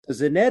So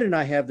Zanette and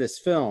I have this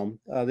film,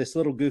 this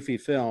little goofy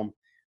film,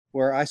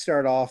 where I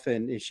start off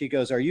and she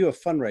goes, "Are you a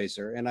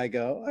fundraiser?" And I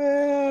go,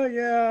 "Oh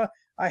yeah,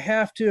 I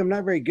have to. I'm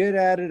not very good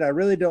at it. I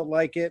really don't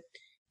like it."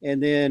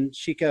 And then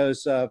she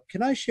goes,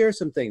 "Can I share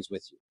some things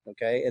with you?"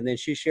 Okay. And then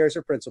she shares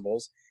her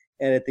principles.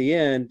 And at the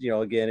end,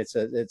 again, it's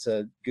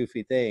a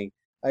goofy thing.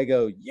 I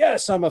go,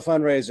 "Yes, I'm a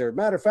fundraiser.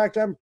 Matter of fact,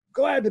 I'm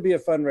glad to be a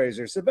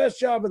fundraiser. It's the best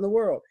job in the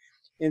world."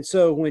 And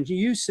so when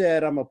you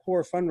said I'm a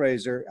poor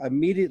fundraiser,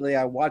 immediately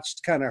I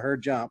watched kind of her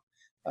jump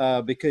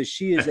because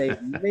she is an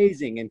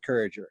amazing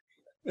encourager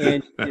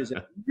and she is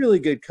a really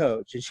good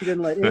coach. And she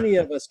didn't let any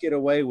of us get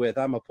away with,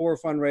 I'm a poor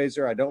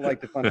fundraiser. I don't like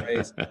to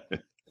fundraise.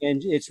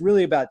 And it's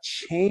really about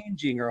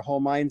changing her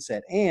whole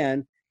mindset.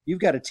 And you've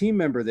got a team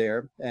member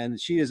there, and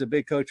she is a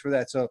big coach for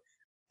that. So,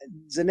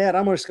 Zanette,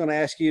 I'm just going to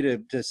ask you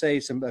to say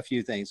a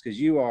few things because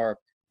you are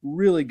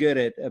really good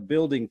at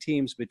building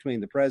teams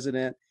between the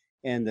president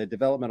and the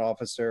development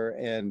officer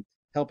and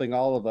helping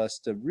all of us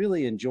to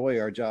really enjoy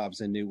our jobs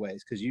in new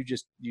ways because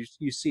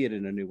you see it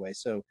in a new way.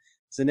 So,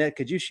 Zanette,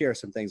 could you share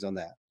some things on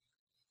that?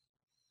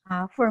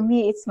 For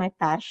me, it's my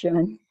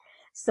passion.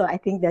 So I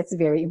think that's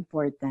very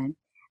important.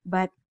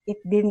 But it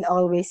didn't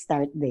always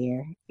start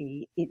there.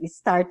 It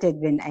started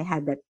when I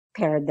had that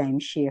paradigm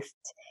shift.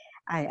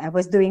 I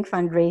was doing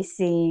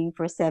fundraising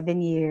for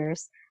 7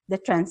 years, the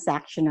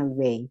transactional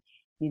way,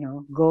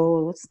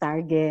 goals,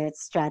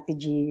 targets,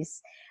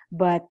 strategies.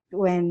 But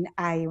when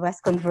I was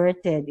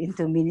converted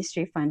into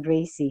ministry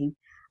fundraising,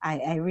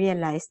 I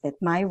realized that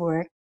my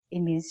work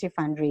in ministry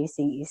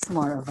fundraising is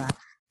more of a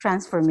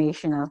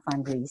transformational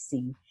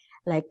fundraising.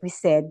 Like we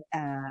said,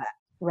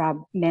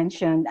 Rob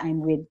mentioned, I'm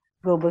with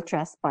Global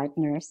Trust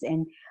Partners,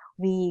 and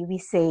we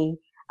say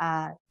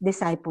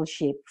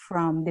discipleship,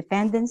 from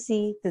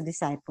dependency to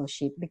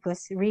discipleship,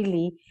 because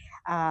really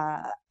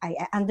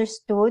I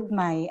understood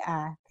my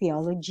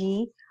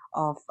theology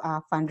of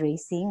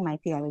fundraising, my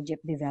theology of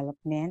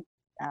development.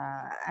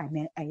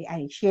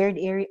 I shared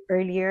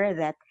earlier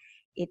that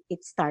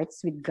it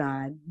starts with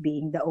God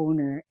being the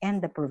owner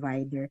and the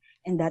provider,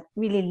 and that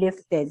really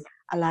lifted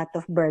a lot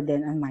of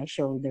burden on my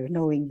shoulder,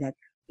 knowing that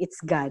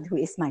it's God who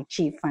is my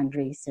chief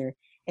fundraiser.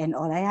 And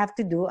all I have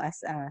to do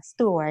as a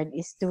steward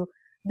is to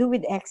do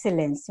with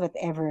excellence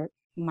whatever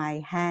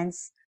my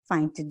hands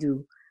find to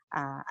do,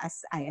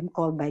 as I am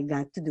called by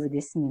God to do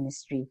this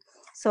ministry.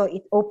 So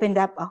it opened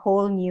up a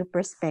whole new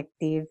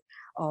perspective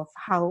of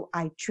how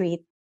I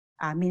treat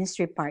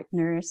ministry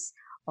partners,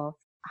 of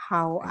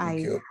how Thank I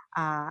you.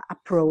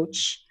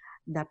 approach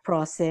the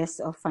process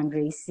of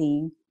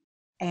fundraising,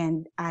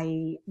 and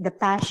the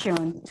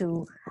passion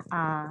to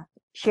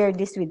share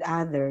this with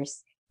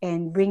others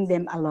and bring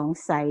them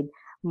alongside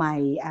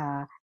my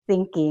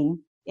thinking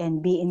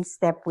and be in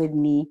step with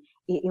me.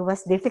 It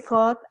was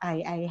difficult.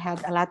 I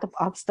had a lot of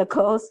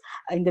obstacles.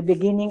 In the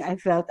beginning, I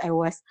felt I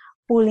was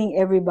pulling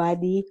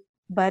everybody,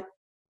 but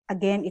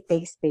again, it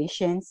takes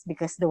patience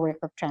because the work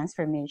of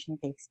transformation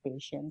takes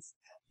patience.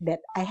 That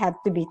I have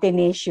to be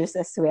tenacious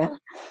as well.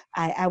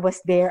 I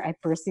was there, I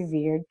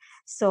persevered.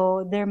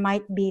 So there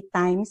might be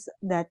times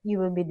that you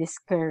will be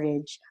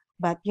discouraged,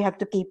 but you have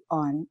to keep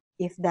on.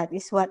 If that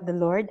is what the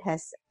Lord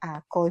has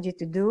called you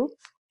to do,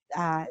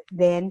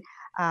 then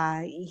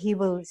He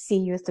will see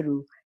you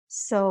through.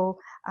 So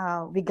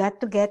we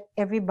got to get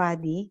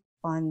everybody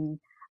on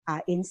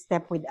in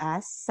step with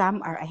us.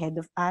 Some are ahead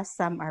of us,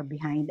 some are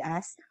behind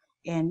us,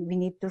 and we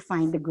need to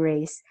find the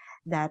grace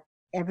that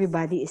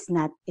everybody is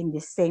not in the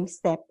same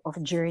step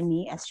of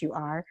journey as you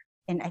are.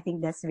 And I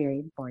think that's very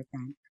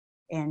important.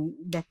 And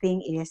the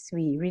thing is,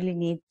 we really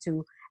need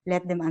to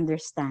let them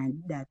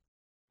understand that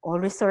all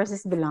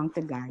resources belong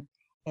to God,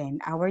 and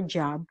our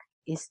job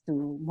is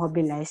to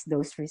mobilize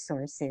those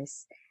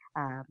resources.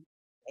 Um,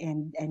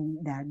 and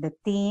the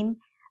team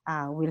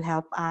will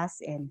help us.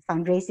 And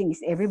fundraising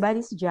is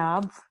everybody's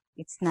job.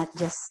 It's not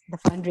just the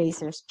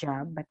fundraiser's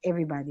job, but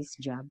everybody's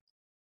job.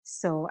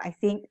 So I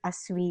think as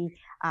we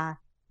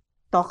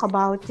talk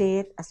about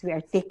it, as we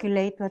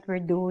articulate what we're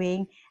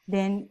doing,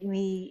 then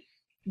we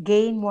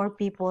gain more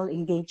people,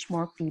 engage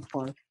more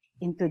people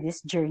into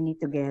this journey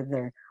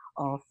together.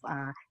 Of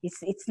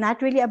it's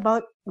not really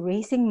about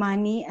raising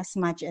money as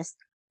much as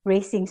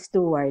raising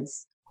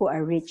stewards who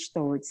are rich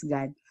towards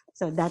God.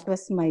 So that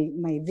was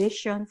my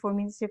vision for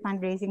ministry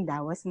fundraising.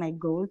 That was my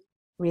goal: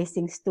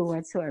 raising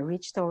stewards who are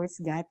rich towards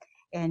God,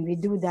 and we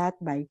do that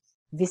by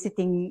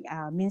visiting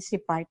ministry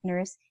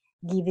partners,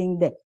 giving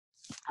the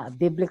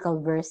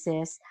biblical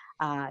verses,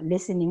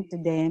 listening to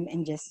them,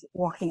 and just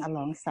walking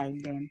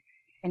alongside them.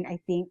 And I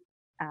think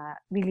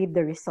we leave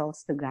the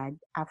results to God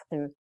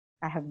after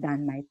I have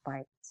done my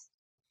part.